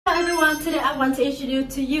everyone, today I want to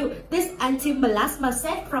introduce to you this Anti-Melasma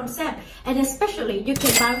Set from SAAM, and especially you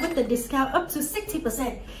can buy with the discount up to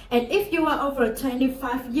 60%. And if you are over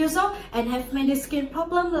 25 years old and have many skin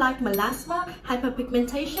problems like melasma,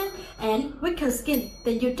 hyperpigmentation and weaker skin,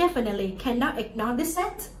 then you definitely cannot ignore this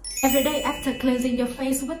set. Every day after cleansing your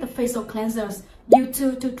face with the facial cleansers, use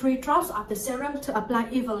 2 to 3 drops of the serum to apply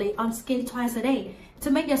evenly on skin twice a day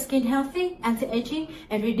to make your skin healthy, anti-aging,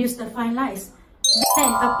 and reduce the fine lines. Then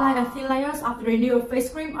apply a thin layers of the renewal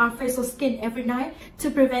face cream on facial skin every night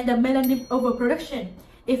to prevent the melanin overproduction.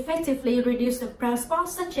 Effectively reduce the brown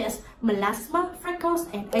spots such as melasma, freckles,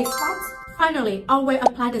 and age spots. Finally, always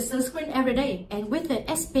apply the sunscreen every day, and with the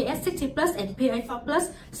SPF 60+ and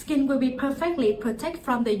PA4+, skin will be perfectly protected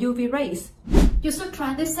from the UV rays. You should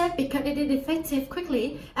try this set because it is effective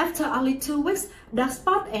quickly. After only 2 weeks, dark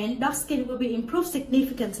spot and dark skin will be improved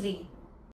significantly.